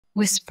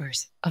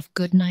Whispers of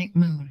Goodnight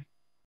Moon.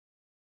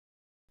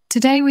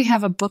 Today we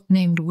have a book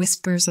named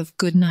Whispers of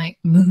Goodnight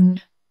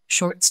Moon,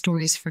 Short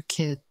Stories for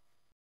Kids.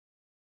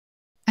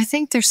 I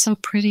think they're so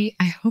pretty.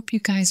 I hope you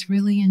guys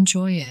really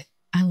enjoy it.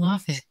 I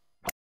love it.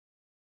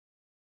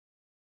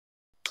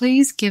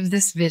 Please give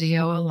this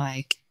video a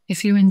like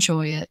if you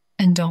enjoy it,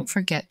 and don't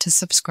forget to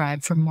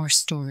subscribe for more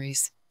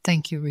stories.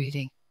 Thank you,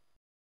 reading.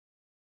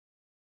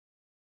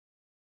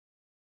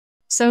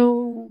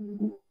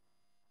 So,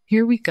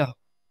 here we go.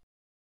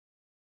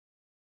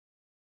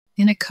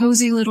 In a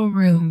cozy little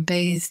room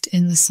bathed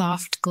in the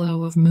soft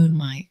glow of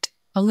moonlight,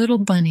 a little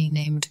bunny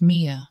named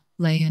Mia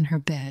lay in her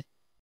bed.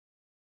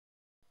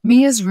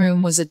 Mia's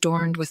room was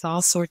adorned with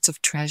all sorts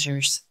of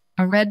treasures: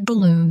 a red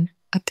balloon,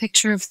 a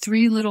picture of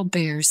 3 little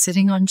bears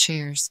sitting on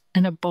chairs,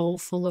 and a bowl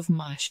full of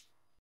mush.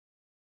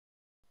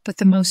 But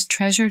the most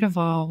treasured of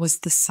all was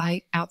the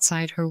sight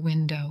outside her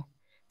window,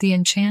 the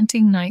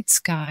enchanting night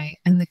sky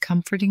and the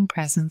comforting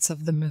presence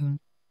of the moon.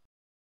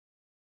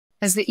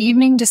 As the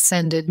evening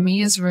descended,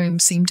 Mia's room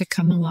seemed to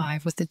come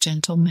alive with a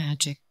gentle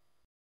magic.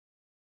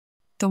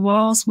 The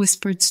walls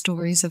whispered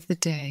stories of the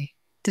day,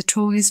 the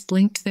toys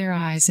blinked their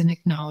eyes in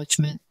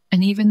acknowledgement,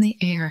 and even the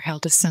air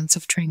held a sense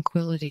of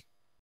tranquility.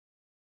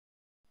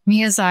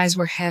 Mia's eyes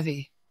were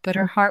heavy, but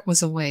her heart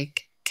was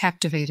awake,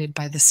 captivated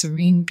by the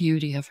serene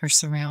beauty of her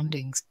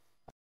surroundings.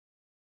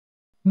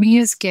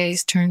 Mia's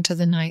gaze turned to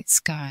the night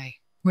sky,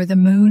 where the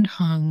moon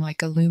hung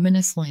like a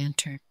luminous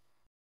lantern.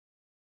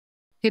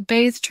 It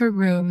bathed her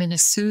room in a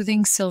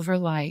soothing silver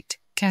light,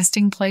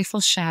 casting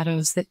playful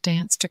shadows that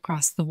danced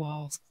across the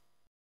walls.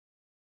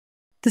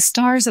 The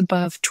stars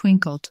above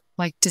twinkled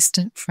like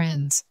distant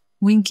friends,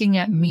 winking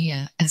at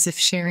Mia as if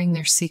sharing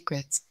their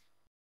secrets.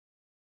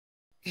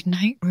 "Good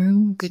night,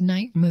 room, good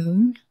night,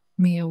 moon,"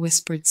 Mia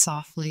whispered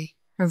softly,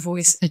 her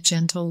voice a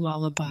gentle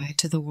lullaby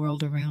to the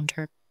world around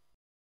her.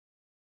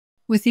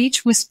 With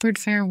each whispered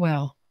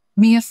farewell,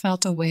 Mia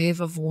felt a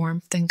wave of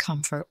warmth and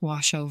comfort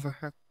wash over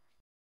her.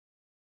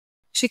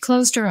 She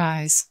closed her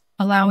eyes,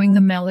 allowing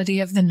the melody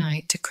of the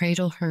night to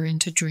cradle her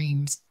into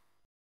dreams.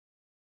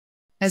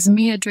 As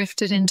Mia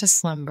drifted into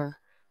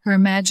slumber, her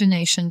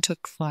imagination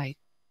took flight.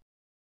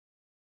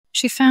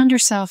 She found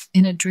herself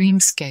in a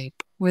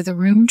dreamscape where the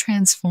room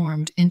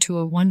transformed into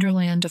a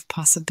wonderland of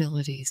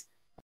possibilities.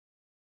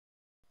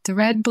 The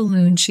red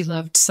balloon she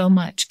loved so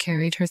much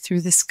carried her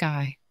through the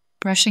sky,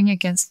 brushing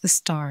against the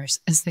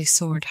stars as they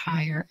soared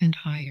higher and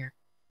higher.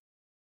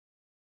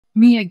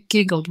 Mia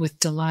giggled with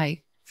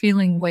delight,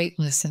 feeling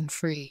weightless and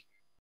free.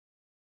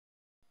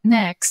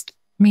 Next,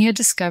 Mia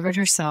discovered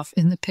herself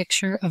in the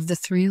picture of the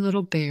 3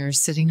 little bears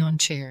sitting on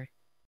chairs.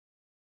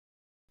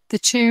 The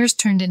chairs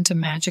turned into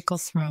magical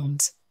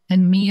thrones,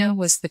 and Mia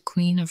was the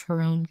queen of her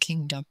own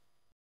kingdom.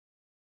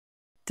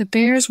 The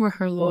bears were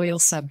her loyal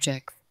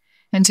subjects,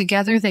 and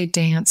together they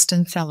danced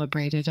and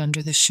celebrated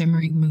under the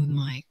shimmering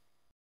moonlight.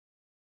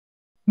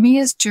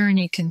 Mia's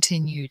journey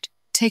continued,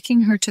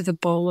 taking her to the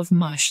bowl of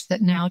mush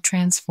that now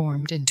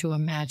transformed into a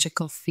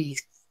magical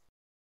feast.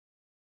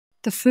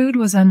 The food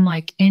was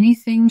unlike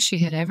anything she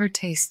had ever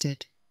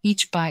tasted,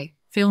 each bite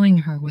filling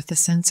her with a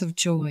sense of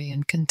joy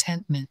and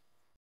contentment.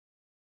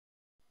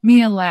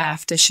 Mia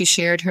laughed as she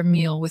shared her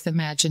meal with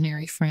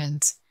imaginary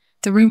friends,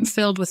 the room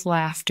filled with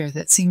laughter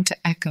that seemed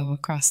to echo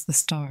across the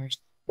stars.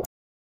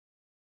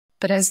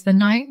 But as the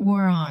night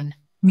wore on,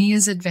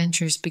 Mia's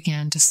adventures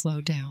began to slow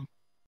down.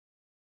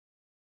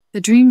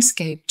 The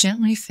dreamscape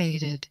gently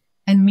faded,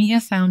 and Mia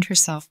found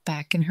herself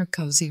back in her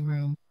cozy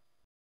room.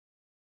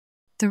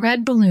 The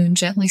red balloon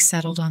gently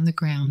settled on the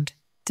ground,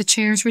 the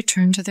chairs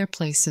returned to their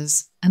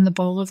places, and the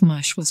bowl of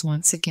mush was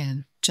once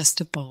again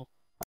just a bowl.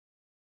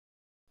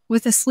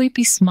 With a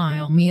sleepy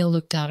smile, Mia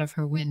looked out of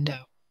her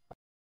window.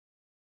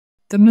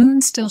 The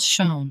moon still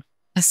shone,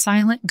 a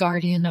silent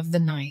guardian of the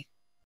night.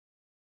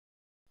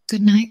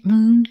 "Good night,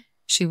 moon,"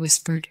 she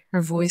whispered,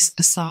 her voice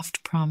a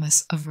soft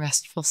promise of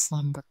restful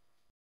slumber.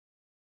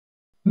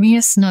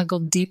 Mia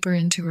snuggled deeper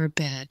into her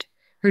bed,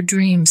 her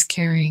dreams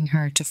carrying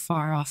her to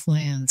far-off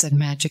lands and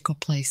magical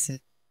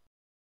places.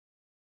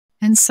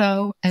 And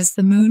so, as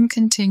the moon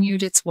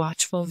continued its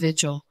watchful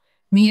vigil,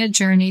 Mia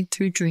journeyed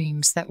through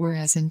dreams that were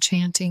as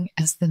enchanting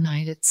as the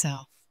night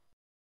itself.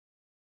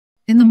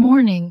 In the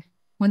morning,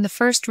 when the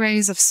first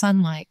rays of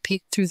sunlight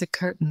peeked through the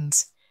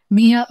curtains,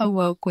 Mia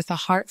awoke with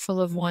a heart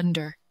full of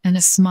wonder and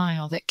a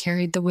smile that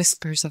carried the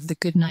whispers of the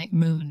goodnight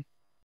moon.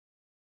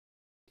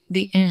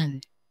 The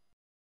end.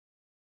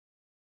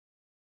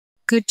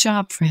 Good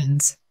job,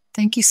 friends.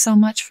 Thank you so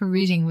much for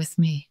reading with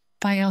me.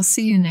 Bye, I'll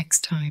see you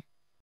next time.